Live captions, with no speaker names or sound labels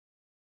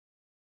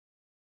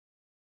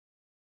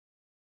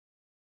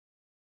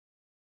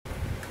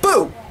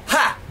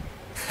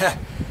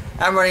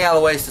I'm running out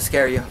of ways to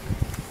scare you.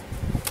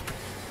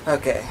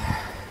 Okay.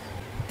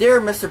 Dear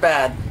Mr.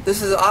 Bad,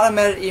 this is an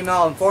automated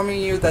email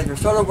informing you that your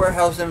soda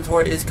warehouse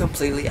inventory is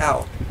completely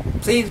out.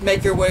 Please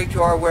make your way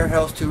to our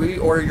warehouse to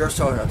reorder your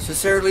soda.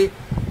 Sincerely,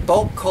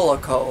 Bulk Cola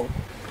Co.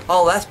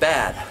 Oh, that's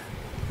bad.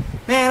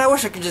 Man, I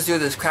wish I could just do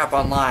this crap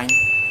online.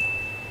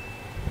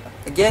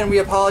 Again, we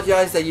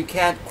apologize that you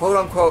can't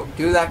quote-unquote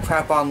do that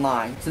crap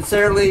online.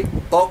 Sincerely,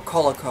 Bulk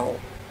Cola Co.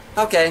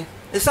 Okay,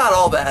 it's not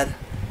all bad.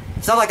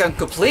 It's not like I'm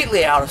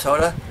completely out of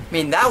soda. I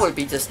mean, that would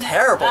be just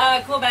terrible.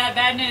 CoolBad,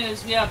 bad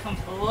news. We are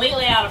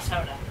completely out of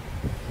soda.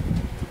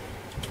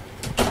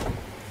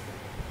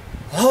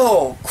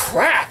 Oh,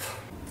 crap!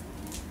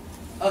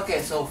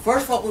 Okay, so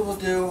first what we will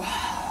do,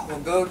 we'll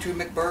go to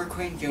McBurger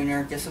Queen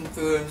Jr., get some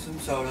food and some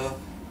soda,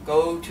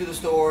 go to the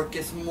store,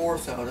 get some more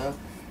soda,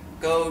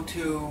 go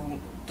to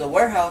the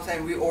warehouse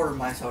and reorder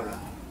my soda.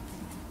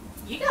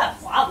 You got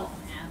a problem,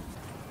 man.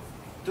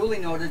 Duly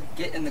noted,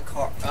 get in the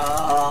car.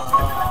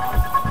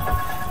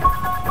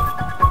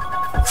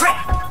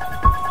 Crap!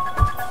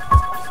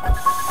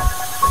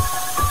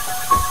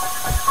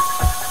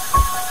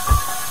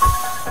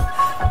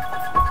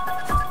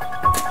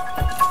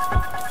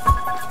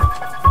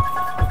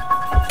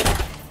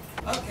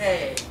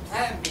 Okay,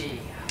 plan B.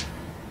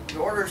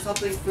 You order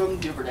something from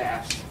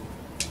DuberDash.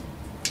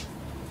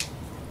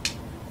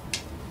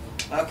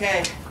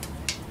 Okay.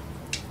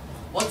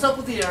 What's up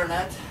with the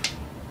internet?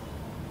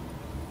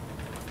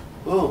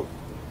 Oh,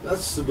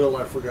 that's the bill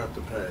I forgot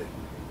to pay.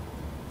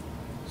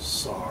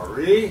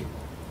 Sorry.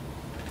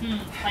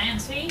 Plan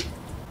C?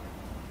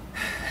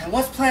 And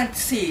what's plan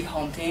C,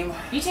 home team?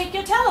 You take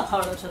your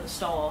teleporter to the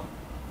store.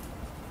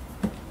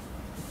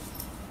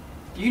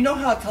 Do you know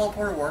how a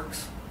teleporter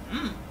works?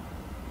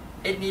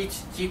 It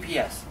needs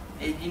GPS.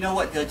 You know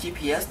what the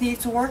GPS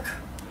needs to work?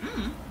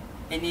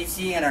 It needs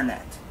the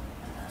internet.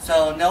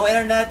 So no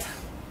internet,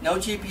 no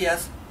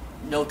GPS,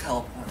 no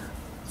teleporter.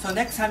 So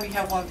next time you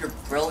have one of your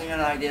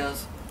brilliant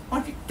ideas, why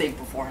don't you think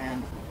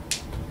beforehand?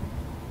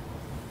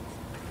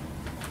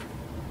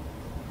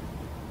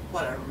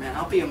 Whatever, man.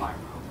 I'll be in my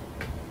room.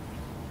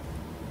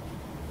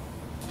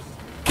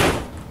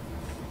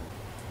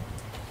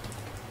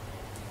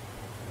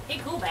 Hey,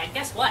 CoolBad,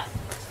 guess what?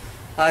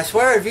 I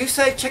swear, if you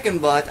say chicken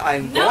butt,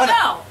 I'm No, going to...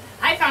 no!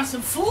 I found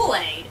some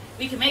Fool-Aid.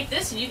 We can make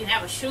this and you can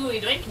have a sugary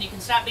drink and you can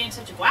stop being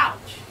such a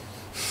grouch.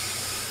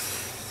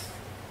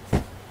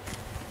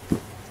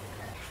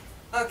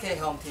 Okay,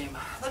 home team,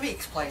 let me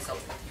explain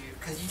something to you,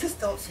 because you just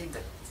don't seem to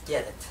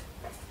get it.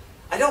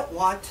 I don't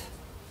want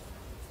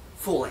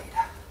Fool-Aid.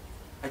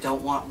 I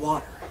don't want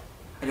water.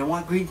 I don't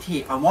want green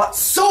tea. I want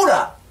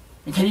soda!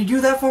 And can you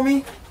do that for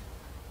me?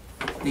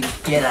 Then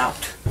get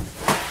out.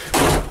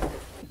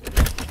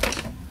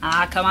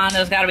 Ah, come on,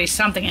 there's gotta be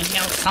something in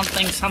here.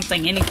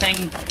 Something,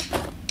 anything.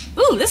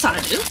 Ooh, this ought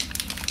to do.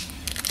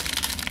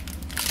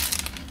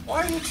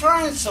 Why are you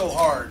trying so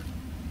hard?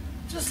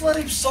 Just let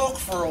him sulk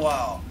for a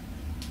while.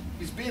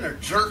 He's being a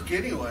jerk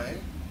anyway.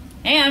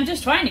 Hey, I'm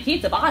just trying to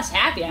keep the boss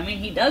happy. I mean,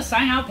 he does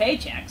sign out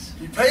paychecks.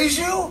 He pays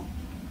you?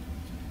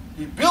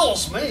 He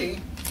bills me.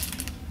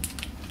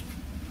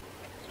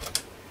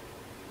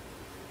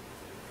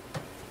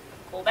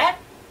 CoolBad?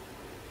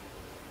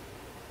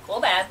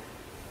 CoolBad?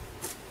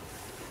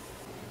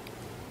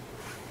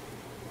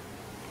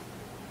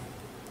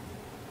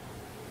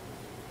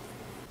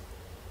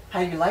 How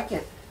do you like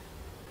it?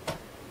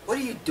 What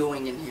are you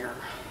doing in here?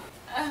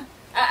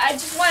 I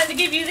just wanted to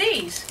give you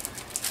these.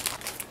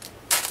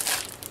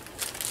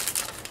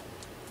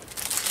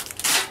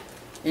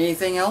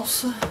 Anything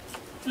else?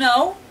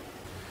 No.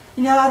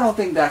 Yeah, I don't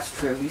think that's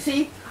true. You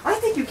see, I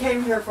think you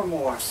came here for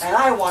more, and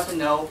I want to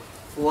know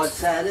what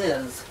that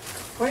is.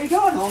 Where are you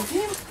going, home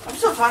team? I'm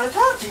still trying to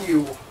talk to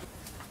you.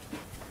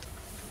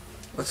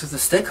 What's with the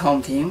stick,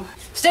 home team?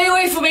 Stay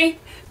away from me.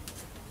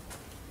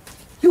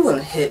 You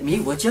wouldn't hit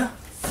me, would you?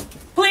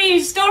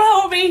 Please, don't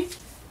hold me.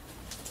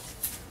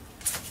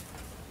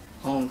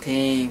 Home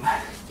team,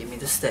 give me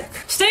the stick.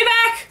 Stay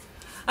back.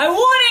 I'm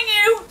warning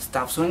you.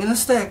 Stop swinging the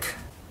stick.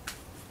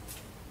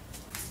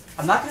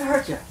 I'm not gonna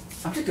hurt you.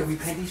 I'm just gonna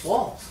repaint these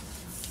walls.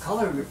 The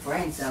color of your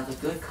brain sounds a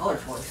good color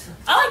choice.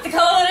 I like the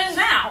color it is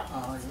now.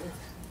 Oh, it is.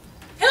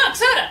 Hey, look,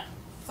 soda.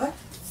 What?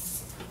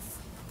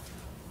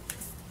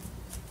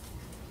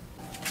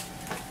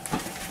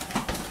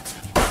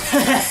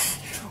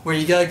 Where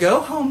you gotta go,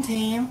 home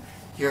team?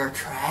 You're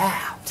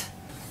trapped.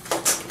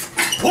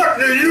 What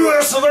in the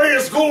US of A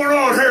is going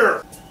on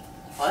here?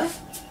 What?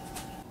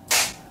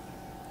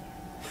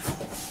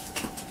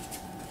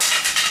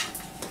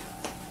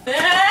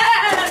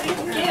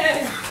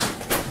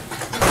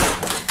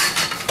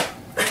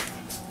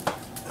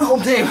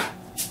 Home team.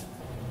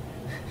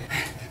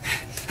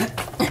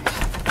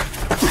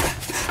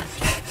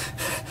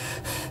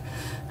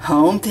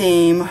 Home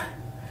team.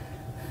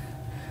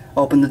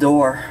 Open the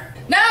door.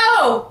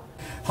 No!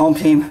 Home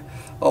team,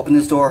 open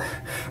this door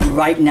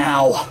right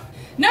now.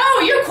 No,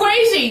 you're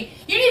crazy.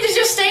 You need to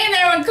just stay in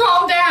there and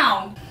calm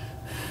down.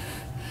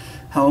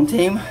 Home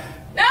team?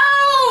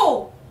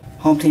 No!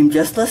 Home team,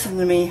 just listen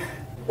to me.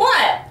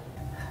 What?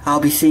 I'll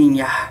be seeing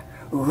ya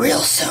real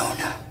soon.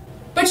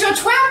 But you're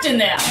trapped in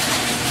there!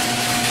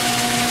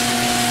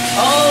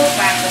 Oh,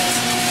 crackles.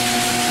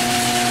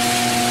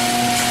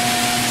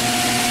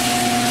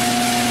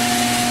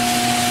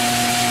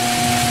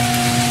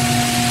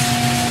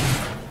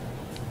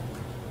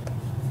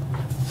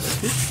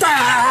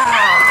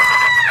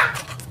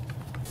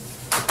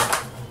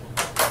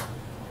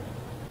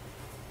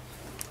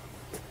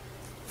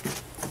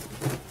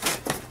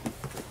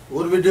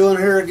 What are we doing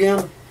here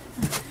again?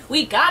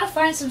 We gotta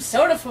find some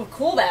soda for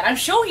CoolBad. I'm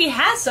sure he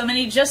has some and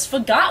he just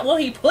forgot where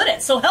he put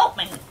it, so help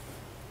me.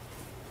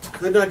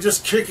 Couldn't I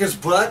just kick his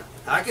butt?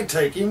 I can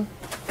take him.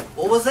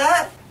 What was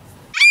that?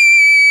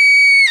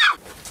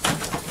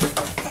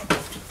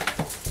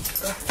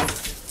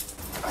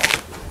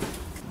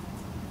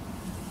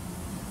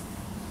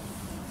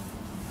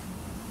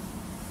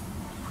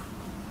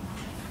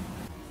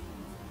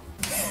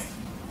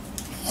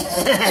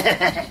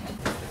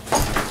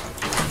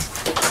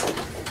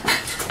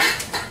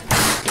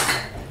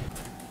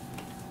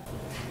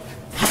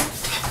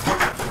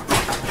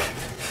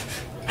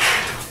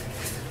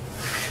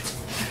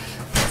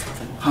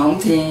 Home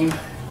team,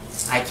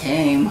 I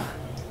came in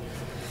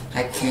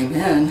like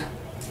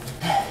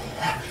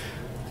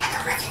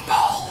a wrecking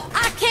ball.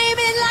 I came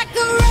in like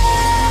a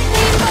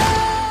wrecking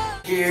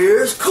ball.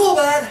 Here's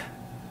CoolBad.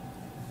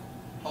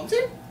 Home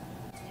team?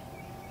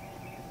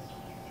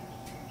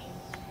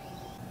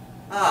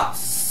 Ah,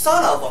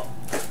 son of a...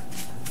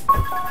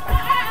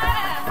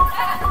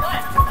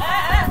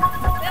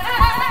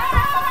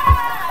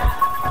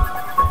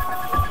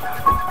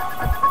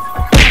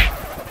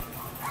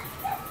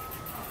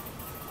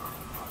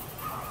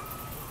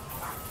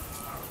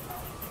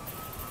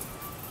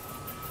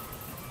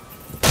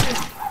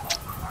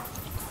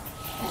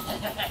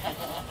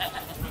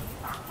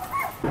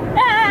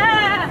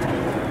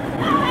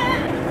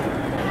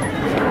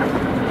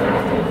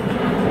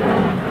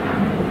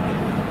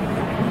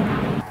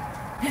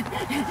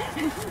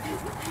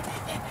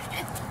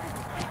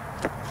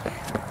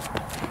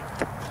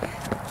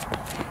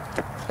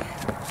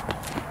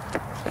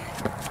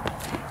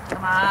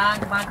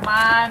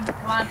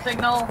 Come on,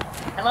 signal.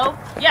 Hello?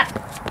 Yes.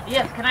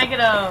 Can I get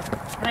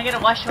a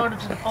wash order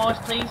to the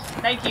forest, please?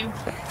 Thank you.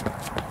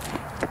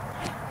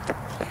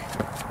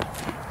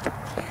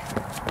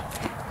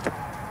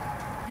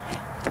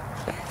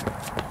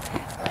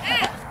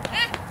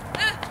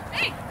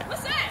 Hey,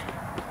 what's that?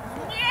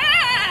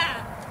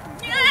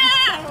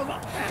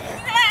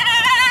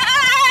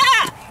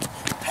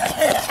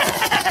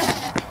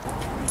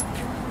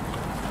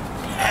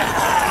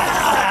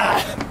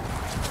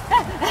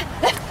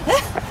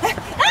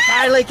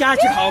 Finally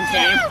got you, home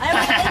team. I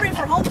have a delivery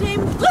for home team.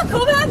 Look,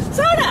 CoolBad,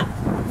 soda.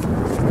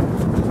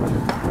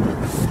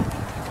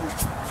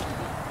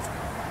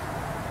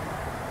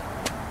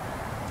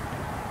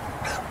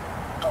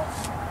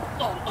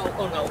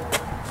 Oh no.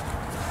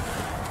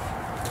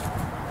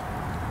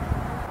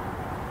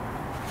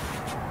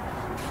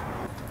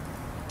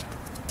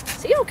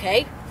 Is he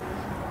okay?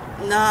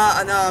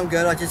 Nah, I'm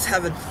good. I just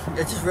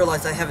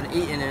realized I haven't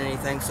eaten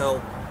anything,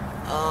 so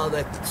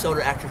the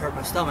soda actually hurt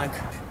my stomach.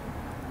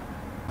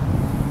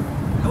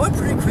 I went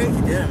pretty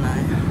crazy, didn't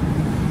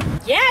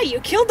I? Yeah,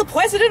 you killed the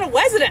president of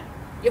Resident.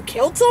 You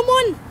killed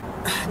someone?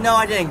 No,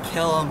 I didn't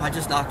kill him. I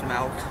just knocked him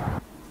out.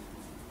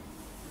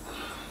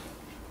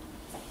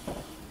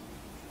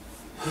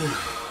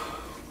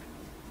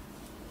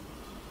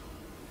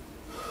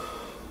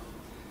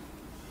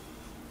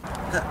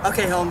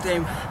 Okay, home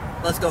team.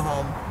 Let's go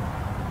home.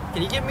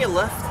 Can you give me a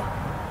lift?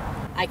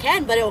 I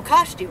can, but it will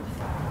cost you.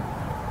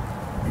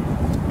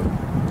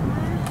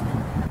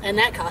 And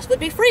that cost would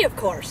be free, of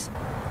course.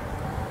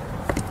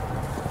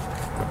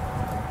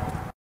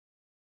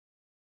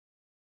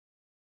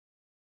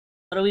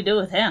 What do we do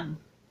with him?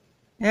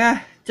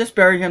 Yeah, just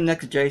bury him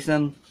next to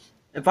Jason.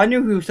 If I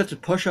knew he was such a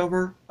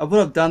pushover, I would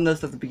have done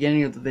this at the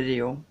beginning of the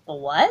video. A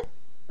what?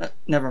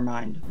 Never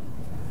mind.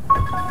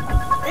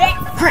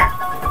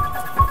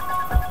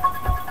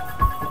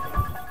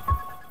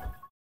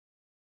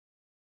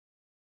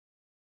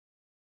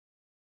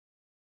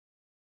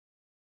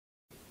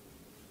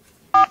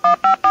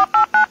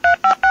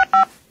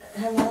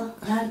 Hello,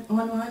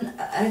 911.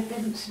 I've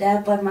been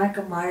stabbed by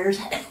Micheal Myers.